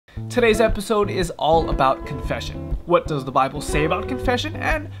Today's episode is all about confession. What does the Bible say about confession,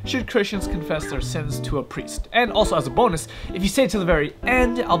 and should Christians confess their sins to a priest? And also, as a bonus, if you stay to the very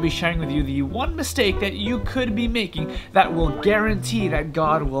end, I'll be sharing with you the one mistake that you could be making that will guarantee that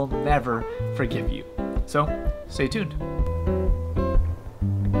God will never forgive you. So, stay tuned.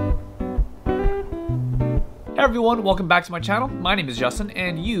 Hey everyone, welcome back to my channel. My name is Justin,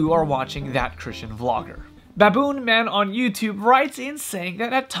 and you are watching That Christian Vlogger. Babboon Man on YouTube writes in saying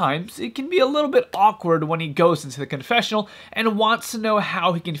that at times it can be a little bit awkward when he goes into the confessional and wants to know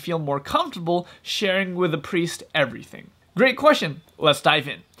how he can feel more comfortable sharing with the priest everything. Great question, let's dive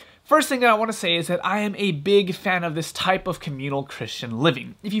in. First thing that I want to say is that I am a big fan of this type of communal Christian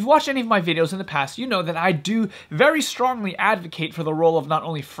living. If you've watched any of my videos in the past, you know that I do very strongly advocate for the role of not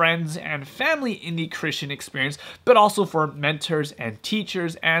only friends and family in the Christian experience, but also for mentors and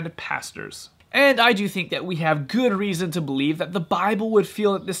teachers and pastors. And I do think that we have good reason to believe that the Bible would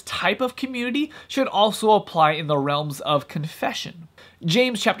feel that this type of community should also apply in the realms of confession.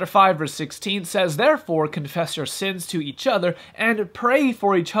 James chapter 5 verse 16 says, "Therefore confess your sins to each other and pray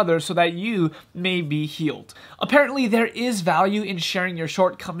for each other so that you may be healed." Apparently there is value in sharing your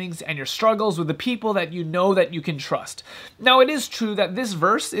shortcomings and your struggles with the people that you know that you can trust. Now it is true that this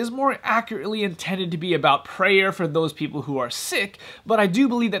verse is more accurately intended to be about prayer for those people who are sick, but I do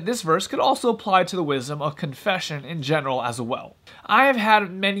believe that this verse could also apply to the wisdom of confession in general as well. I have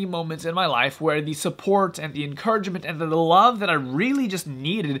had many moments in my life where the support and the encouragement and the love that I really just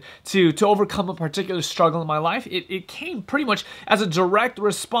needed to overcome a particular struggle in my life, it came pretty much as a direct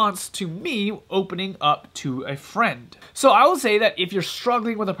response to me opening up to a friend. So I would say that if you're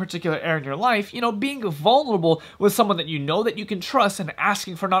struggling with a particular area in your life, being vulnerable with someone that you know that you can trust and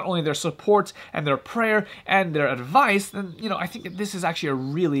asking for not only their support and their prayer and their advice, then, I think that this is actually a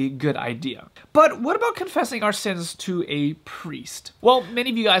really good idea. But what about confessing our sins to a priest? Well,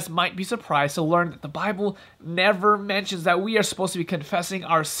 many of you guys might be surprised to learn that the Bible never mentions that we are supposed to be confessing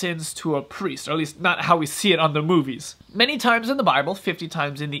our sins to a priest, or at least not how we see it on the movies. Many times in the Bible, 50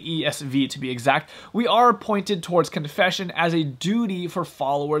 times in the ESV to be exact, we are pointed towards confession as a duty for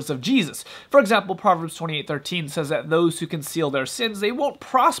followers of Jesus. For example, Proverbs 28:13 says that those who conceal their sins, they won't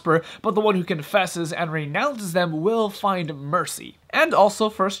prosper, but the one who confesses and renounces them will find mercy. And also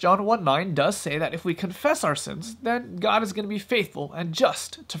 1 John 1:9 does say that if we confess our sins, then God is going to be faithful and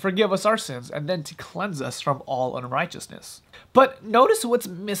just to forgive us our sins and then to cleanse us from all unrighteousness. But notice what's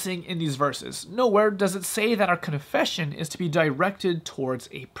missing in these verses. Nowhere does it say that our confession is to be directed towards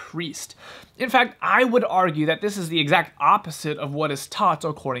a priest. In fact, I would argue that this is the exact opposite of what is taught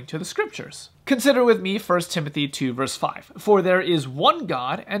according to the scriptures. Consider with me 1 Timothy 2 verse 5. "For there is one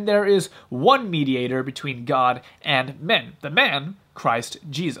God, and there is one mediator between God and men, the man, Christ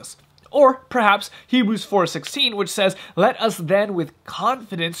Jesus." Or perhaps Hebrews 4:16, which says, "Let us then with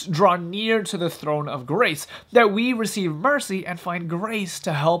confidence draw near to the throne of grace, that we receive mercy and find grace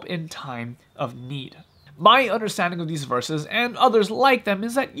to help in time of need." My understanding of these verses, and others like them,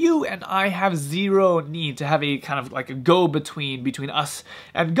 is that you and I have zero need to have a kind of like a go-between between us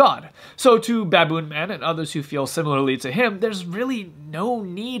and God. So to Babboon Man and others who feel similarly to him, there's really no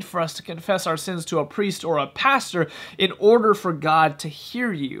need for us to confess our sins to a priest or a pastor in order for God to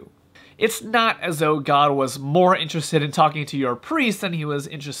hear you. It's not as though God was more interested in talking to your priest than he was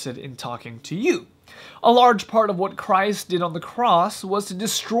interested in talking to you. A large part of what Christ did on the cross was to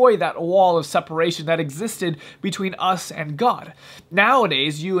destroy that wall of separation that existed between us and God.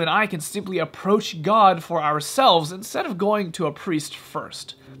 Nowadays, you and I can simply approach God for ourselves instead of going to a priest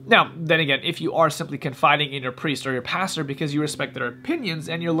first. Now, then again, if you are simply confiding in your priest or your pastor because you respect their opinions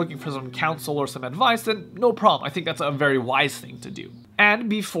and you're looking for some counsel or some advice, then no problem. I think that's a very wise thing to do. And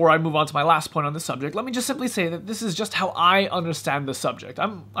before I move on to my last point on the subject, let me just simply say that this is just how I understand the subject.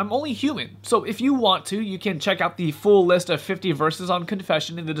 I'm only human. So if you want to, you can check out the full list of 50 verses on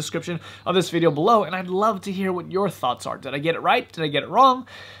confession in the description of this video below, and I'd love to hear what your thoughts are. Did I get it right? Did I get it wrong?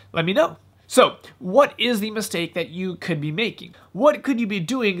 Let me know. So, what is the mistake that you could be making? What could you be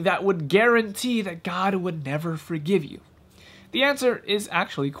doing that would guarantee that God would never forgive you? The answer is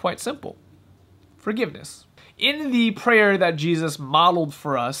actually quite simple. Forgiveness. In the prayer that Jesus modeled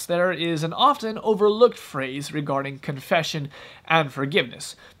for us, there is an often overlooked phrase regarding confession and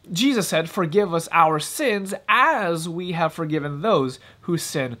forgiveness. Jesus said, "Forgive us our sins as we have forgiven those who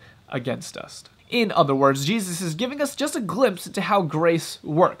sin against us." In other words, Jesus is giving us just a glimpse into how grace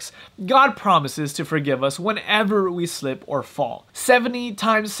works. God promises to forgive us whenever we slip or fall. 70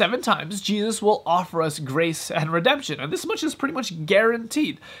 times 7 times, Jesus will offer us grace and redemption, and this much is pretty much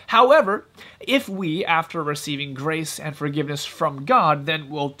guaranteed. However, if we, after receiving grace and forgiveness from God, then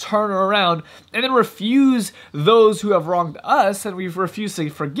will turn around and then refuse those who have wronged us, and we refuse to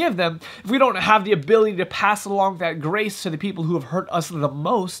forgive them, if we don't have the ability to pass along that grace to the people who have hurt us the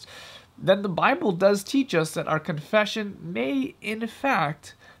most, then the Bible does teach us that our confession may, in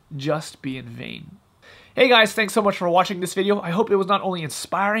fact, just be in vain. Hey guys, thanks so much for watching this video. I hope it was not only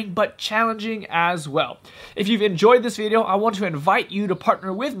inspiring, but challenging as well. If you've enjoyed this video, I want to invite you to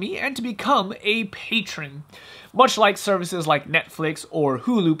partner with me and to become a patron. Much like services like Netflix or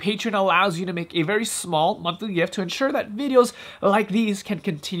Hulu, Patreon allows you to make a very small monthly gift to ensure that videos like these can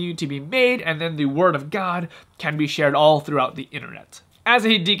continue to be made, and then the Word of God can be shared all throughout the internet. As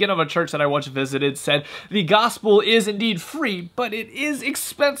a deacon of a church that I once visited said, the gospel is indeed free, but it is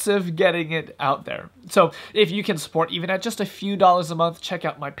expensive getting it out there. So if you can support even at just a few dollars a month, check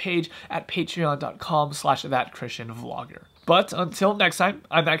out my page at patreon.com/thatchristianvlogger. But until next time,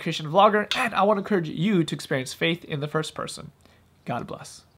 I'm That Christian Vlogger, and I want to encourage you to experience faith in the first person. God bless.